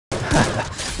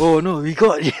Oh no, we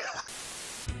got it!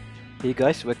 Hey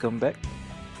guys, welcome back.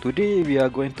 Today we are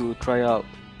going to try out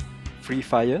Free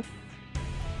Fire,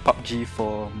 PUBG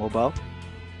for mobile.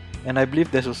 And I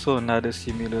believe there's also another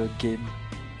similar game,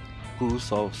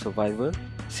 Rules of Survival.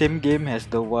 Same game as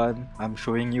the one I'm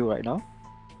showing you right now.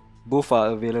 Both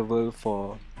are available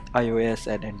for iOS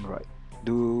and Android.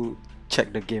 Do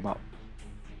check the game out.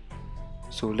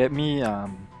 So let me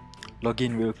log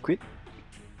in real quick,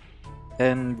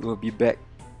 and we'll be back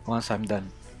once I'm done.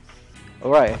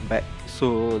 Alright, I'm back.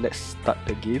 So let's start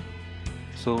the game.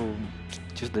 So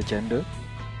choose the gender.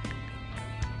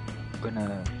 I'm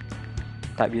gonna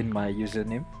type in my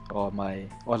username or my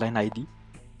online ID.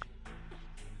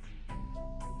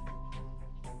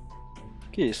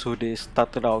 Okay, so they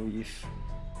started out with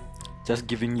just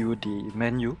giving you the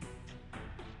menu,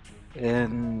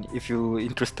 and if you're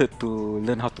interested to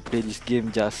learn how to play this game,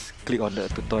 just click on the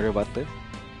tutorial button.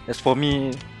 As for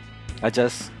me, I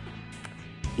just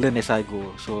learn as I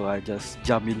go, so I just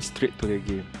jump in straight to the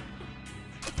game.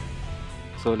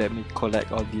 So let me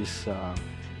collect all these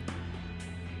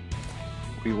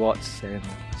rewards and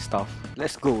stuff.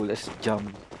 Let's go, let's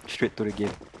jump straight to the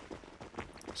game.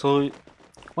 So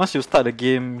once you start the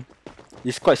game,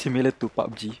 it's quite similar to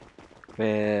PUBG,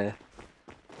 where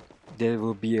there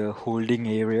will be a holding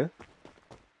area,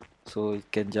 so you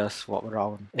can just walk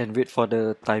around and wait for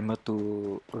the timer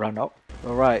to run out.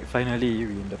 Alright, finally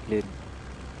we're in the plane.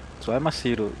 So I must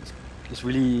say though, it's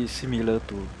really similar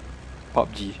to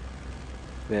PUBG,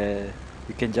 where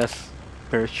you can just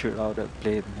parachute out the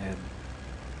plane and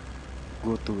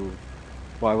go to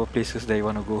whatever places that you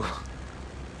want to go.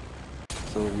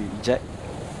 So we eject.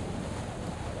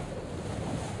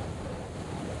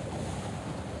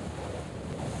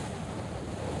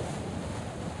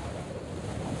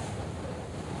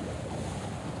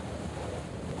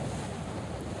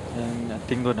 And I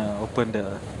think gonna open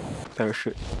the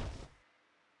parachute.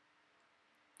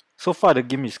 So far the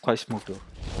game is quite smooth though.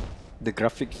 The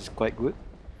graphics is quite good,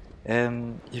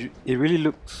 and it really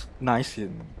looks nice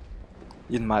in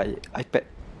my iPad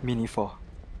mini 4.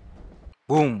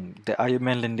 Boom! The Iron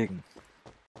Man landing.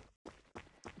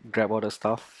 Grab all the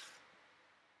stuff.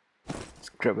 Let's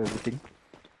grab everything.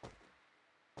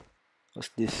 What's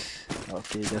this?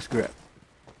 Okay, just grab.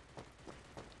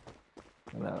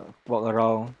 Walk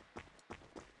around.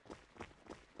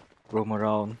 Roam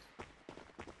around.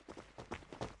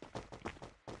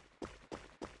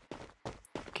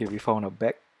 Okay, we found a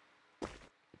bag.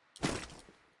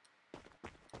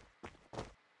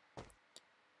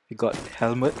 We got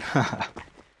helmet.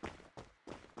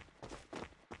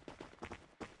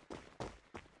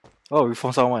 Oh, we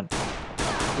found someone.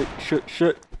 Wait,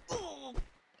 shoot.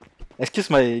 Excuse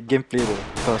my gameplay though,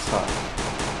 because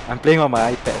I'm playing on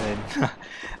my iPad and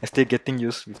I'm still getting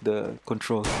used with the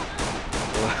control.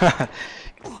 Oh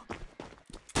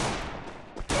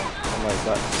my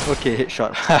god. Okay,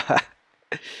 headshot.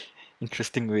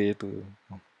 Interesting way to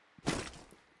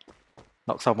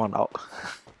knock someone out.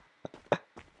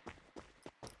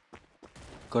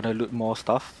 Gonna loot more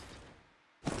stuff.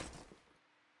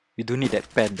 We do need that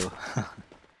pen though.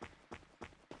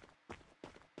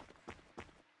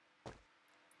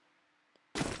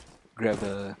 Grab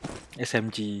the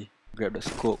SMG, grab the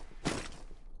scope.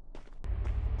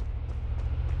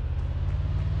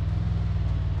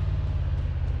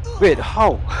 Wait,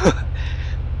 how?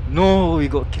 No, we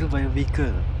got killed by a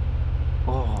vehicle.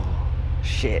 Oh,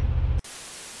 shit.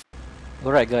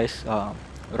 Alright guys,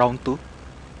 round 2.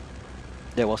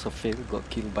 That was a fail, got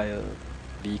killed by a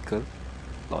vehicle.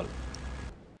 Lol.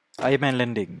 Iron Man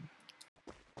landing.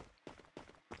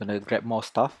 Gonna grab more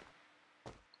stuff.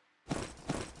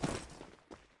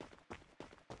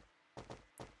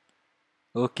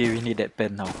 Okay, we need that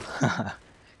pen now.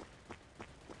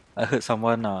 I heard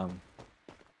someone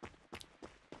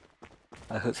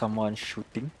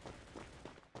shooting.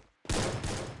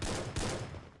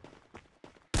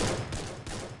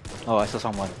 Oh, I saw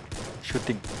someone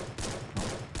shooting.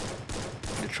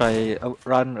 Try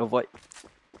run, avoid.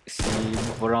 See,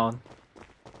 move around.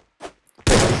 Wait,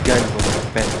 this guy with a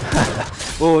pen.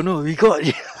 Oh no, we got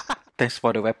it. Thanks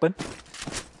for the weapon.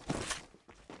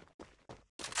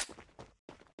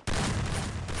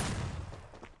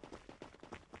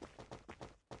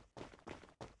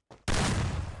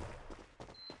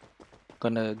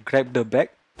 Gonna grab the bag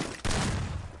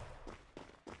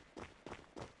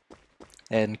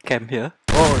and camp here.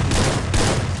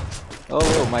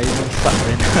 Oh, my aiming suck,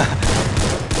 man.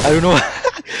 I don't know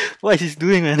what he's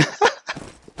doing, man.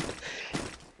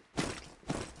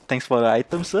 Thanks for the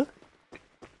item, sir.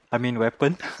 I mean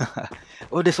weapon.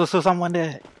 Oh, there's also someone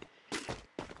there.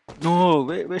 No,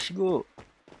 where she go?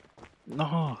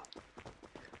 No.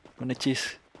 Gonna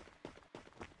chase.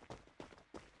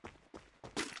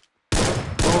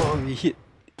 Oh, we hit.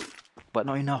 But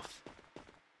not enough.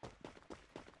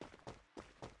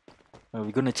 Oh,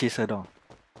 we're gonna chase her down.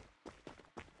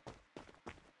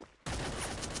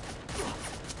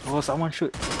 Oh, someone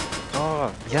shoot.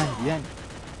 Oh, behind.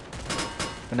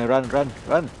 Gonna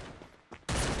run.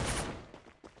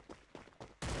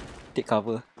 Take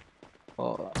cover.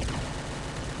 Oh. I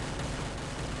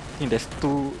think there's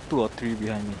two or three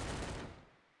behind me.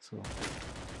 So,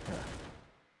 yeah.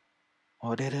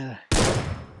 Oh, there.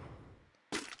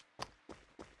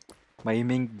 My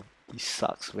aiming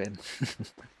sucks, man.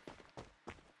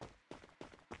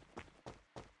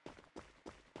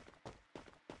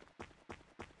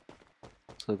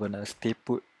 So gonna stay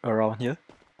put around here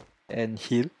and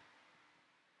heal.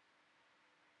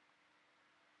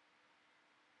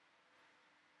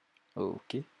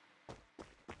 Okay.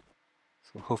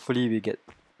 So hopefully we get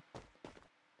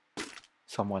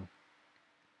someone.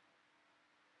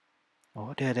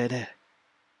 Oh, there.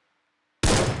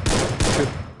 Shoot.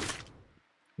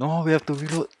 No, we have to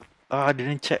reload. Ah, I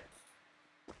didn't check.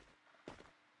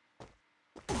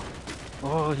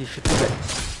 Oh, he shooting back.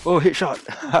 Oh, headshot.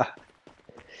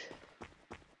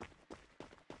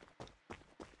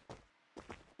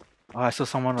 Oh, I saw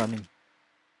someone running.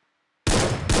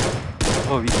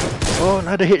 Oh, oh,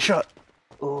 another headshot.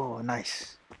 Oh,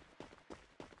 nice.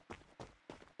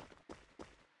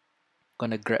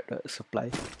 Gonna grab the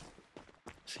supply.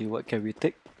 See what can we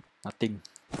take. Nothing.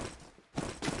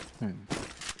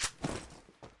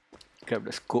 Grab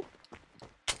the scope.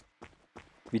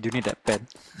 We do need that pen.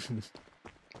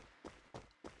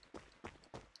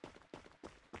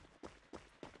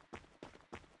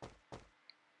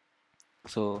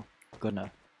 So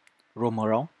gonna roam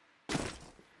around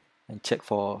and check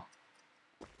for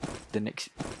the next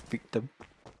victim.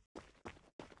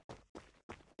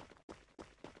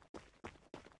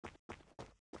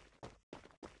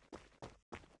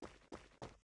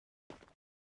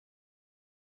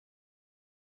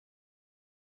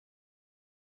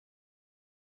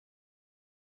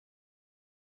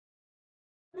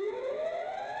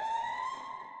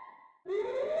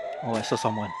 Oh, I saw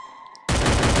someone.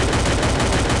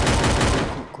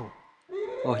 Go.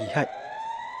 Oh, he hide.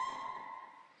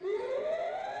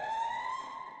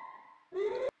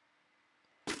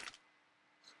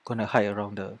 Gonna hide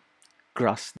around the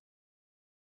grass.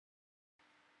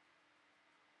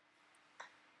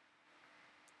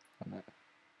 Gonna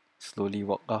slowly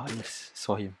walk. Ah, yes,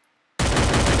 saw him.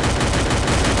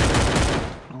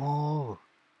 Oh,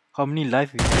 how many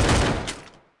lives we have?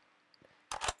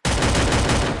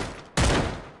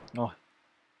 Oh,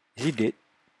 is he dead?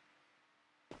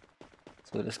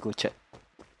 So let's go check.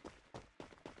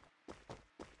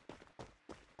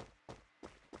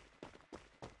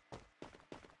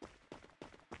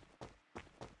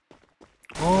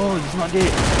 Oh, he's not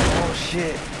dead. Oh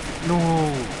shit. No.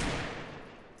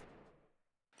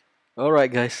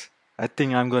 Alright guys, I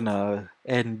think I'm gonna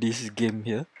end this game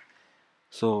here.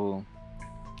 So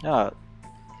yeah,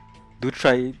 do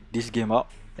try this game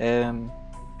out, and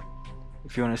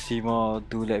if you wanna see more,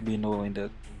 do let me know in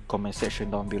the comment section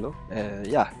down below.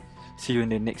 Yeah, see you in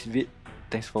the next vid.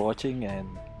 Thanks for watching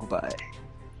and goodbye.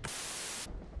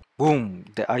 Boom,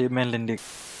 the Iron Man landing.